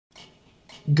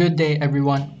Good day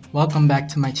everyone, welcome back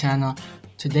to my channel.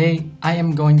 Today I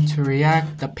am going to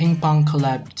react the Pong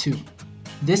Collab 2.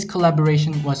 This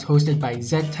collaboration was hosted by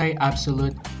Zettai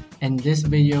Absolute and this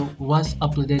video was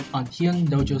uploaded on Hyun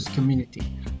Dojo's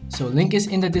community. So link is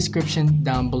in the description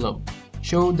down below.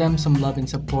 Show them some love and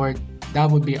support, that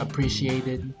would be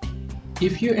appreciated.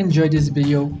 If you enjoyed this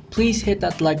video, please hit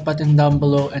that like button down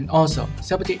below, and also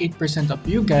 78% of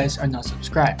you guys are not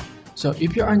subscribed. So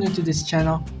if you are new to this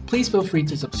channel, please feel free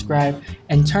to subscribe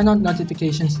and turn on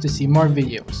notifications to see more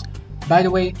videos. By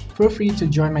the way, feel free to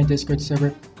join my Discord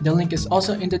server, the link is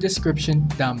also in the description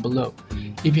down below.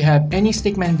 If you have any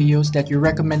Stickman videos that you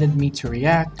recommended me to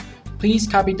react, please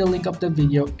copy the link of the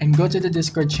video and go to the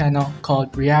Discord channel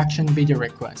called Reaction Video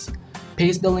Request.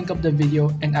 Paste the link of the video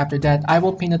and after that I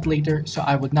will pin it later so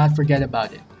I would not forget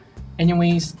about it.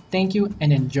 Anyways, thank you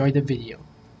and enjoy the video.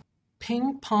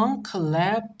 Pong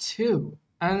Collab 2.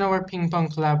 I don't know where Pong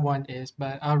Collab 1 is,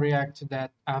 but I'll react to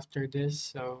that after this.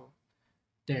 So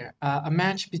there, a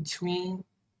match between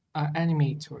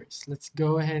animators. Let's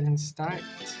go ahead and start.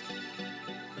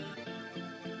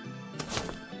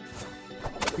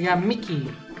 We got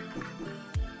Mickey,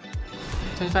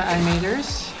 25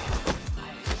 animators.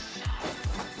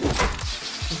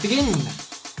 Let's begin.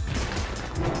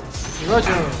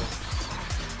 Rojo.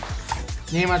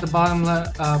 Name at the bottom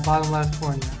left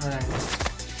corner. Alright.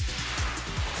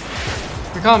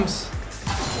 Here comes.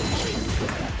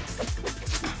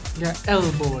 We got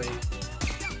L-Boy.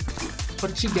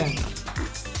 Pochigan.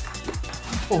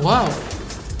 Oh wow.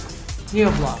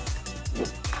 Neo Block.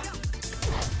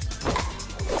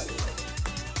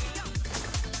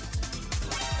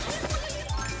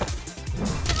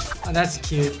 Oh, that's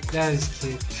cute. That is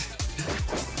cute.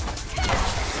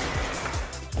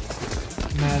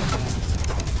 Madman.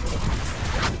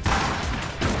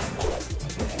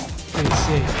 Pretty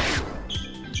sick.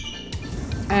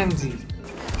 Andy.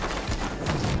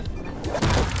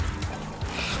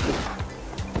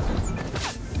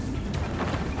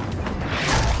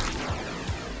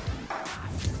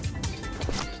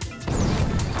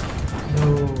 No.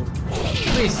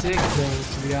 Pretty sick though,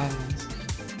 to be honest.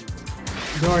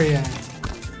 Dorian.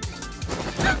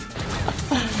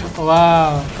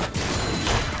 Wow.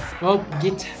 Well,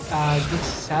 get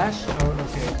sash. Oh,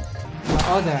 okay.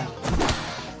 Oh, there.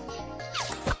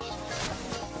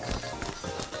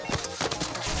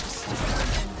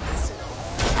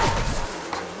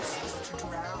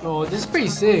 Oh, this is pretty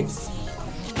sick.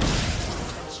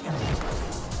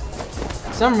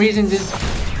 For some reason, this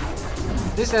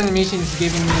animation is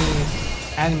giving me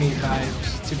anime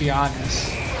vibes, to be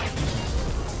honest.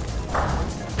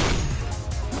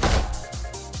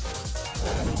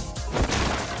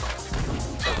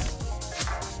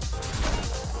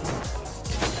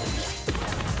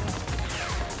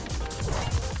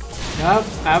 Yup,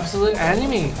 absolute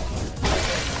anime.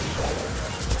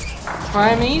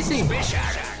 Quite amazing.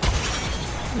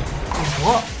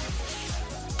 What?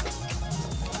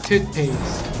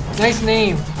 Toothpaste. Nice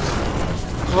name.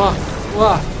 Whoa,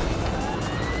 whoa.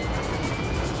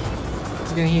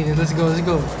 It's gonna hit it. Let's go, let's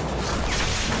go.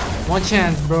 One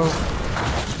chance, bro.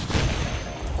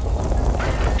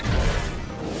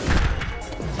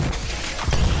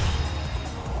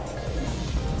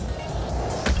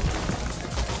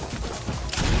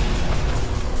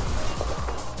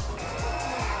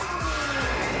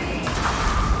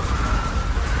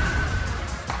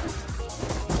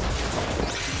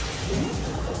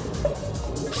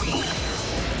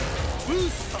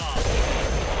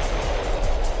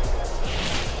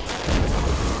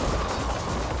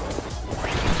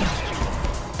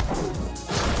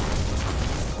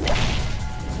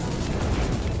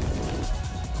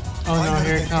 Oh no,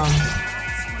 here it comes.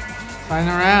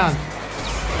 Final round.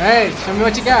 Hey, show me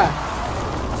what you got.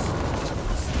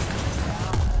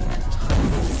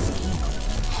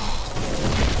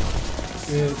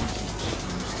 Good.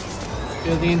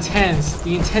 Feel the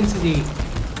intensity.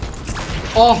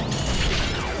 Oh!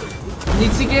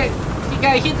 Needs to get, you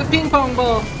gotta hit the ping pong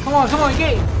ball. Come on,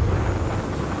 get it.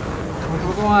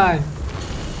 Come on.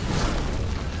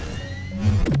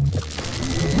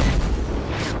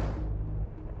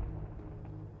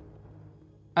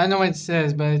 I don't know what it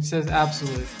says, but it says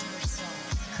absolute.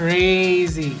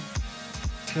 Crazy.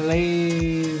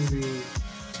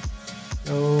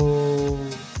 Oh.